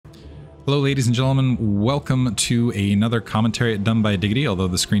Hello ladies and gentlemen, welcome to another commentary done by Diggity, although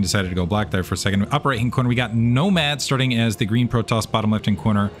the screen decided to go black there for a second. Upper right hand corner we got Nomad starting as the green Protoss, bottom left hand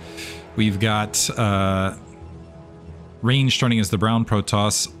corner we've got Range starting as the brown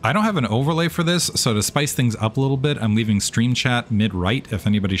Protoss. I don't have an overlay for this, so to spice things up a little bit, I'm leaving stream chat mid-right if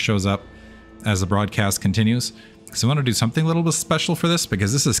anybody shows up as the broadcast continues. So I want to do something a little bit special for this,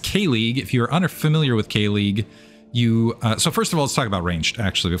 because this is Kleague. If you're unfamiliar with Kleague, so first of all, let's talk about Ranged,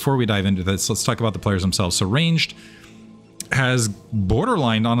 actually. Before we dive into this, let's talk about the players themselves. So Ranged has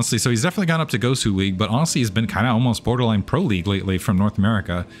borderline, honestly, so he's definitely gone up to Gosu League, but honestly he's been kind of almost borderline Pro League lately from North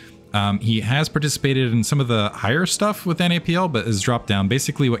America. He has participated in some of the higher stuff with NAPL, but has dropped down.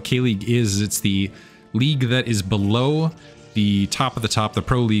 Basically what K-League is, it's the league that is below the top of the top, the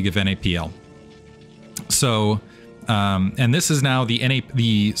Pro League of NAPL. So, and this is now the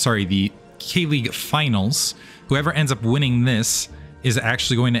K-League Finals. Whoever ends up winning this is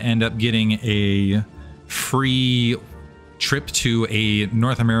actually going to end up getting a free trip to a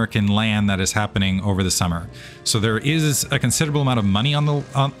North American LAN that is happening over the summer. So there is a considerable amount of money on the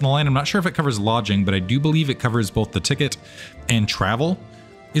line. I'm not sure if it covers lodging, but I do believe it covers both the ticket and travel,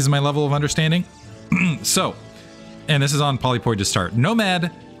 is my level of understanding. So, and this is on Polypoid to start.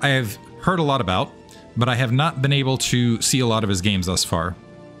 Nomad, I have heard a lot about, but I have not been able to see a lot of his games thus far.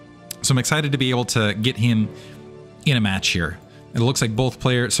 So I'm excited to be able to get him in a match here. It looks like both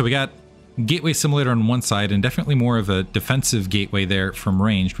players, so we got Gateway Simulator on one side and definitely more of a defensive gateway there from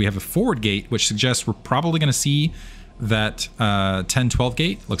Ranged. We have a forward gate, which suggests we're probably going to see that 10-12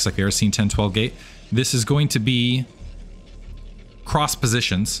 gate. Looks like we are seeing 10-12 gate. This is going to be cross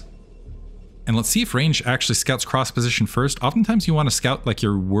positions. And let's see if Range actually scouts cross position first. Oftentimes you want to scout like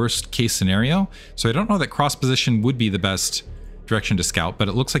your worst case scenario. So I don't know that cross position would be the best direction to scout, but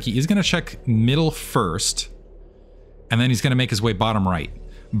it looks like he is going to check middle first, and then he's going to make his way bottom right.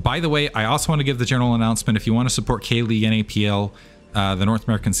 By the way, I also want to give the general announcement, if you want to support K-League, NAPL, the North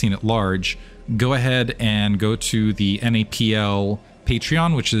American scene at large, go ahead and go to the NAPL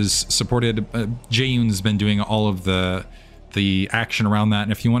Patreon, which is supported. Jayun has been doing all of the action around that,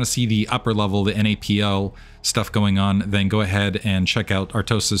 and if you want to see the upper level, the NAPL stuff going on, then go ahead and check out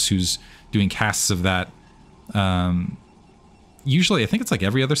Artosis, who's doing casts of that. Usually, I think it's like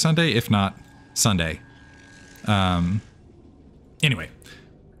every other Sunday, if not Sunday. Anyway,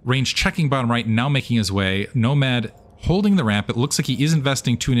 Range checking bottom right, now making his way. Nomad holding the ramp. It looks like he is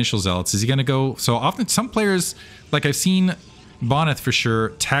investing 2 initial zealots. Is he going to go? So often, some players, like I've seen Bonneth for sure,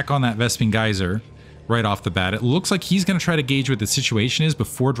 tack on that Vespene Geyser right off the bat. It looks like he's going to try to gauge what the situation is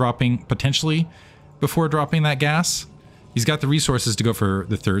before dropping, potentially before dropping that gas. He's got the resources to go for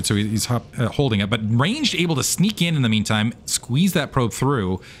the third, so he's holding it. But Ranged, able to sneak in the meantime, squeeze that probe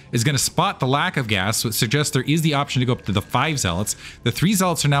through, is going to spot the lack of gas, so it suggests there is the option to go up to the 5 zealots. The 3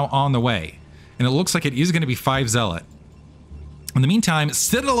 zealots are now on the way, and it looks like it is going to be 5 zealot. In the meantime,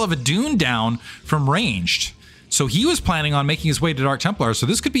 Citadel of a Dune down from Ranged. So he was planning on making his way to Dark Templar, so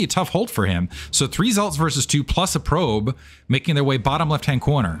this could be a tough hold for him. So 3 zealots versus 2 plus a probe, making their way bottom left-hand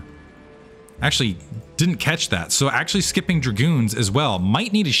corner. Actually, didn't catch that. So actually skipping Dragoons as well.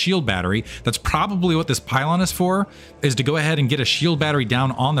 Might need a shield battery. That's probably what this pylon is for, is to go ahead and get a shield battery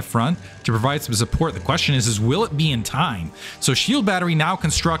down on the front to provide some support. The question is will it be in time? So shield battery now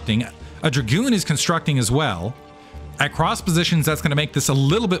constructing. A Dragoon is constructing as well. At cross positions, that's going to make this a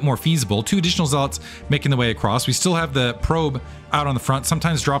little bit more feasible. 2 additional zealots making the way across. We still have the probe out on the front.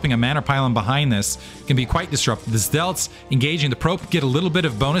 Sometimes dropping a mana pylon behind this can be quite disruptive. The zealots engaging the probe get a little bit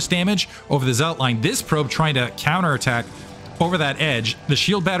of bonus damage over the zealot line. This probe trying to counterattack over that edge. The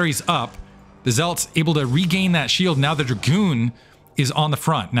shield battery's up. The zealot's able to regain that shield. Now the Dragoon is on the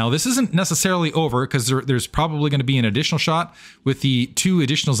front. Now this isn't necessarily over, because there's probably going to be an additional shot with the 2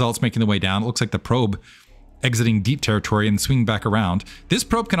 additional zealots making the way down. It looks like the probe exiting deep territory and swinging back around. This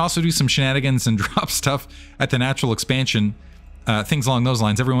probe can also do some shenanigans and drop stuff at the natural expansion, things along those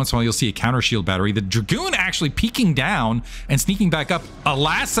lines. Every once in a while you'll see a counter shield battery. The Dragoon actually peeking down and sneaking back up. A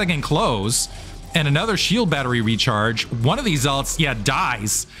last second close and another shield battery recharge. One of these zealots,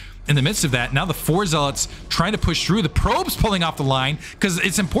 dies in the midst of that. Now the 4 zealots trying to push through. The probe's pulling off the line, because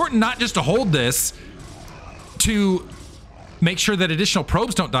it's important not just to hold this to make sure that additional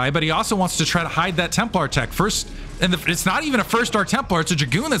probes don't die, but he also wants to try to hide that Templar tech first. And it's not even a first Dark Templar, it's a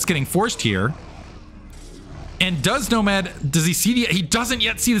Dragoon that's getting forced here. And does Nomad, does he see he doesn't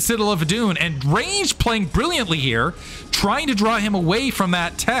yet see the Citadel of Dune, and Range playing brilliantly here, trying to draw him away from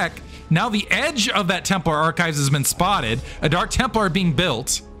that tech. Now the edge of that Templar archives has been spotted, a Dark Templar being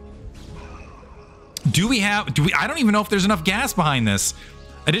built. I don't even know if there's enough gas behind this.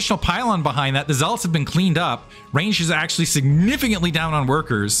 Additional pylon behind that. The zealots have been cleaned up. Range is actually significantly down on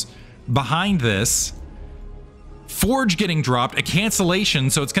workers. behind this. Forge getting dropped, a cancellation,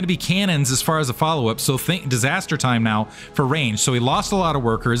 so it's going to be cannons as far as a follow-up. So think disaster time now for range. So he lost a lot of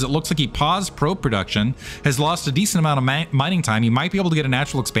workers. It looks like he paused probe production, has lost a decent amount of mining time. He might be able to get a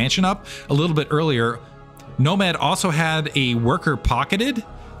natural expansion up a little bit earlier. Nomad also had a worker pocketed,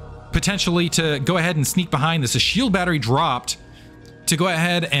 potentially to go ahead and sneak behind this. A shield battery dropped to go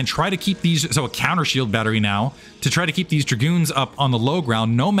ahead and try to keep these, so a counter shield battery now, to try to keep these Dragoons up on the low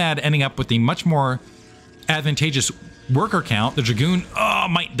ground. Nomad ending up with a much more advantageous worker count. The Dragoon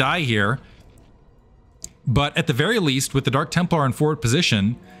might die here, but at the very least, with the Dark Templar in forward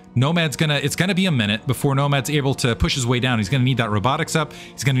position, Nomad's it's gonna be a minute before Nomad's able to push his way down. He's gonna need that robotics up,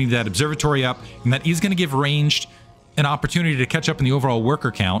 he's gonna need that observatory up, and that is gonna give ranged an opportunity to catch up in the overall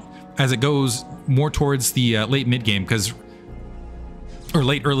worker count as it goes more towards the late mid game, or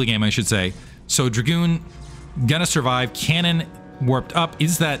late early game, I should say. So Dragoon gonna survive. Cannon warped up.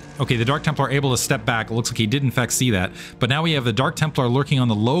 Is that okay? The Dark Templar able to step back. It looks like he did in fact see that, but now we have the Dark Templar lurking on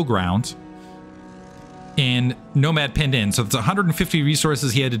the low ground and Nomad pinned in. So it's 150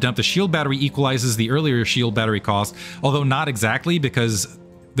 resources he had to dump. The shield battery equalizes the earlier shield battery cost, although not exactly, because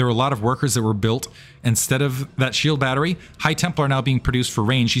there were a lot of workers that were built instead of that shield battery. High Templar now being produced for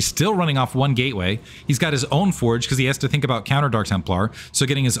range. He's still running off one gateway. He's got his own forge because he has to think about counter Dark Templar, so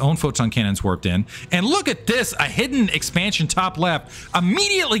getting his own photon cannons warped in. And look at this, a hidden expansion top left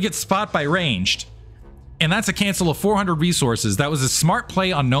immediately gets spot by ranged. And that's a cancel of 400 resources. That was a smart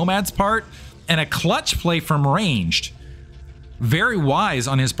play on Nomad's part and a clutch play from ranged. Very wise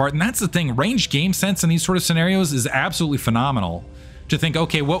on his part. And that's the thing, ranged game sense in these sort of scenarios is absolutely phenomenal. To think,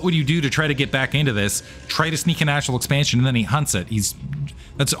 okay, what would you do to try to get back into this? Try to sneak a natural expansion, and then he hunts it.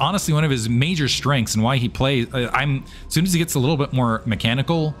 That's honestly one of his major strengths and why he plays. As soon as he gets a little bit more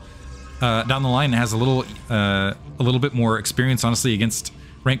mechanical down the line and has a little bit more experience, honestly, against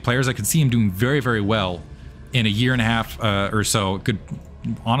ranked players, I could see him doing very, very well in a year and a half or so. Could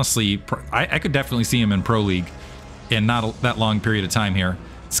honestly, I could definitely see him in Pro League in not that long period of time here.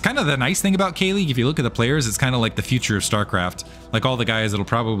 It's kind of the nice thing about Kleague. If you look at the players, it's kind of like the future of StarCraft. Like all the guys that'll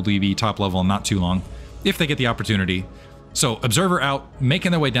probably be top level in not too long, if they get the opportunity. So Observer out,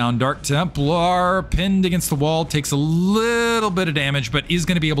 making their way down. Dark Templar pinned against the wall, takes a little bit of damage, but is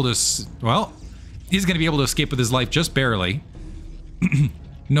going to be able to, well, he's going to be able to escape with his life just barely.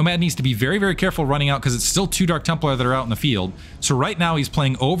 Nomad needs to be very, very careful running out because it's still two Dark Templar that are out in the field. So right now he's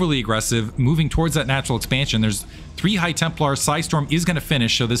playing overly aggressive, moving towards that natural expansion. There's 3 High Templar. Psystorm is going to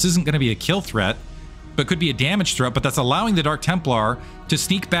finish, so this isn't going to be a kill threat, but could be a damage threat, but that's allowing the Dark Templar to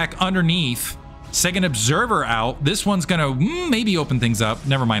sneak back underneath. Second Observer out. This one's going to maybe open things up.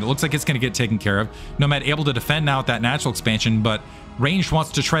 Never mind. It looks like it's going to get taken care of. Nomad able to defend now with that natural expansion, but Ranged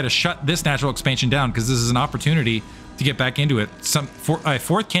wants to try to shut this natural expansion down because this is an opportunity to get back into it.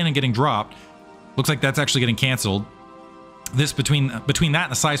 Fourth cannon getting dropped. Looks like that's actually getting canceled. This between that and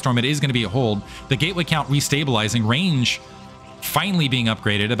the Psystorm, it is going to be a hold. The gateway count restabilizing. Range finally being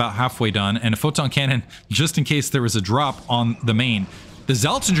upgraded, about halfway done, and a photon cannon just in case there was a drop on the main. The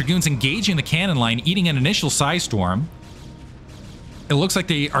Zealots and Dragoons engaging the cannon line, eating an initial Psystorm. It looks like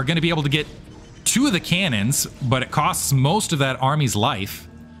they are going to be able to get 2 of the cannons, but it costs most of that army's life.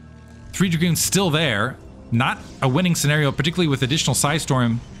 3 Dragoons still there. Not a winning scenario, particularly with additional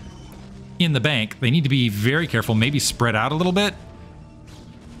Psystorm in the bank. They need to be very careful, maybe spread out a little bit.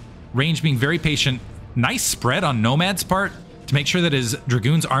 Range being very patient. Nice spread on Nomad's part to make sure that his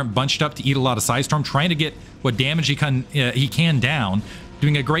Dragoons aren't bunched up to eat a lot of Psystorm, trying to get what damage he can down.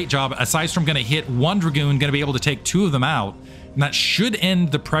 Doing a great job. A Psystorm going to hit 1 Dragoon, going to be able to take 2 of them out. And that should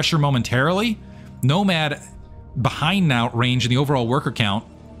end the pressure momentarily. Nomad behind now range in the overall worker count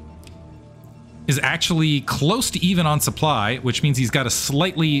is actually close to even on supply, which means he's got a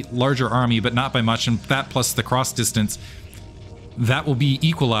slightly larger army, but not by much, and that plus the cross distance, that will be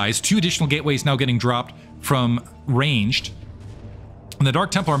equalized. 2 additional gateways now getting dropped from ranged. And the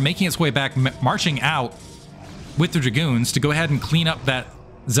Dark Templar making its way back, marching out with the Dragoons to go ahead and clean up that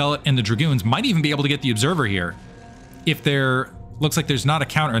Zealot and the Dragoons. Might even be able to get the Observer here. If there looks like there's not a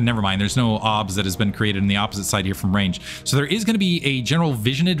counter, never mind, there's no obs that has been created on the opposite side here from range. So there is going to be a general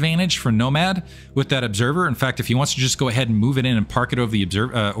vision advantage for Nomad with that Observer. In fact, if he wants to just go ahead and move it in and park it over the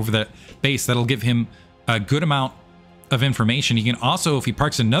over the base, that'll give him a good amount of information. He can also, if he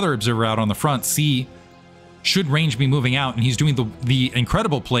parks another Observer out on the front, see should range be moving out, and he's doing the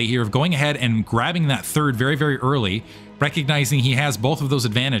incredible play here of going ahead and grabbing that third very, very early, recognizing he has both of those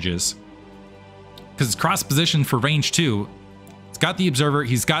advantages. Because it's cross position for range 2. He's got the Observer,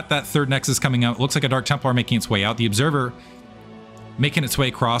 he's got that third Nexus coming out. It looks like a Dark Templar making its way out. The Observer making its way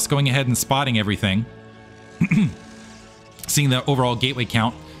across, going ahead and spotting everything. Seeing the overall gateway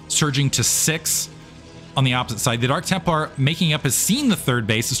count surging to 6 on the opposite side. The Dark Templar making up has seen the third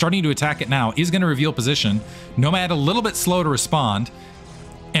base, is starting to attack it now, is going to reveal position. Nomad a little bit slow to respond,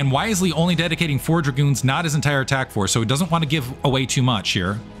 and wisely only dedicating 4 Dragoons, not his entire attack force, so he doesn't want to give away too much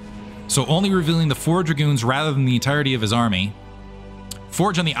here. So only revealing the 4 Dragoons rather than the entirety of his army.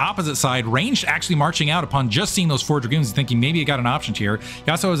 Forge on the opposite side, ranged actually marching out upon just seeing those 4 Dragoons, thinking maybe he got an option here.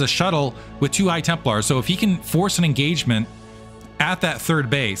 He also has a shuttle with 2 High Templars, so if he can force an engagement at that third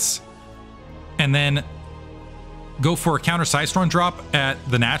base and then go for a counter Psystorm drop at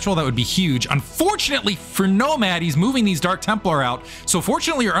the natural, that would be huge. Unfortunately for Nomad, he's moving these Dark Templar out. So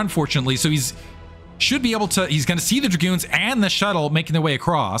fortunately or unfortunately, so he's going to see the Dragoons and the shuttle making their way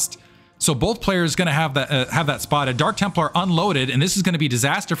across. So both players going to have that spotted. Dark Templar unloaded, and this is going to be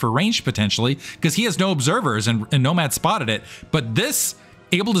disaster for range potentially because he has no observers and Nomad spotted it. But this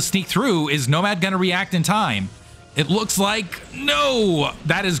able to sneak through, is Nomad going to react in time? It looks like no.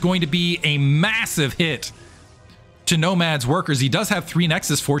 That is going to be a massive hit to Nomad's workers. He does have 3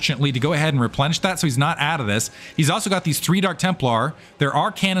 Nexus, fortunately, to go ahead and replenish that, so he's not out of this. He's also got these 3 Dark Templar. There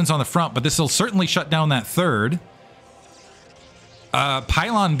are cannons on the front, but this will certainly shut down that third.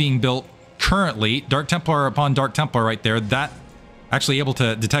 Pylon being built currently. Dark Templar upon Dark Templar right there. That actually able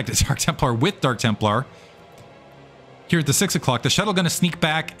to detect a Dark Templar with Dark Templar. Here at the 6 o'clock, the shuttle going to sneak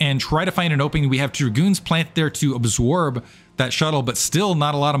back and try to find an opening. We have Dragoons planted there to absorb that shuttle, but still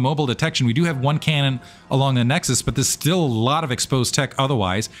not a lot of mobile detection. We do have 1 cannon along the Nexus, but there's still a lot of exposed tech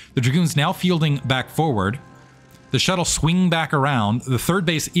otherwise. The Dragoons now fielding back forward. The shuttle swinging back around. The third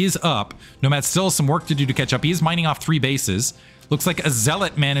base is up. Nomad still has some work to do to catch up. He is mining off 3 bases. Looks like a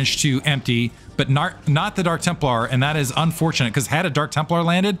Zealot managed to empty, but not the Dark Templar, and that is unfortunate, because had a Dark Templar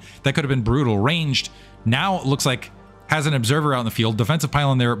landed, that could have been brutal. Ranged, now it looks like has an observer out in the field. Defensive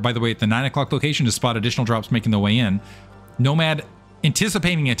pylon there, by the way, at the 9 o'clock location to spot additional drops making their way in. Nomad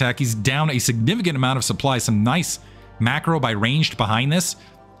anticipating the attack. He's down a significant amount of supply. Some nice macro by Ranged behind this.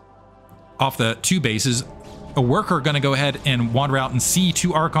 Off the 2 bases. A worker going to go ahead and wander out and see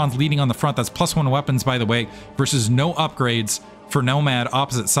 2 Archons leading on the front. That's +1 weapons, by the way, versus no upgrades for Nomad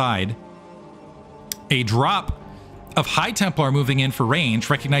opposite side. A drop of High Templar moving in for range,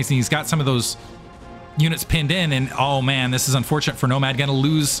 recognizing he's got some of those units pinned in, and oh man, this is unfortunate for Nomad. Gonna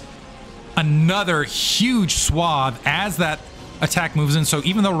lose another huge swath as that attack moves in. So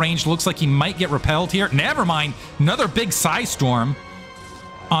even though range looks like he might get repelled here, never mind, another big Psystorm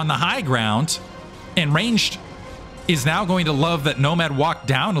on the high ground, and ranged is now going to love that Nomad walked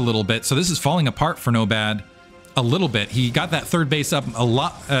down a little bit. So this is falling apart for Nomad a little bit. He got that third base up a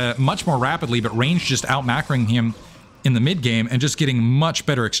lot, much more rapidly, but range just out macroing him in the mid game and just getting much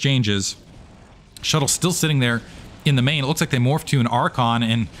better exchanges. Shuttle still sitting there in the main. It looks like they morphed to an Archon,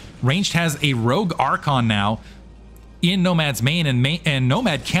 and ranged has a rogue Archon now in Nomad's main, and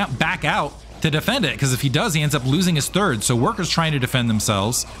Nomad can't back out to defend it, because if he does, he ends up losing his third. So workers trying to defend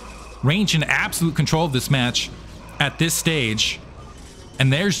themselves. Range in absolute control of this match at this stage.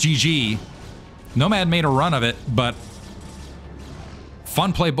 And there's GG. Nomad made a run of it, but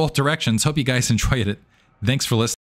fun play both directions. Hope you guys enjoyed it. Thanks for listening.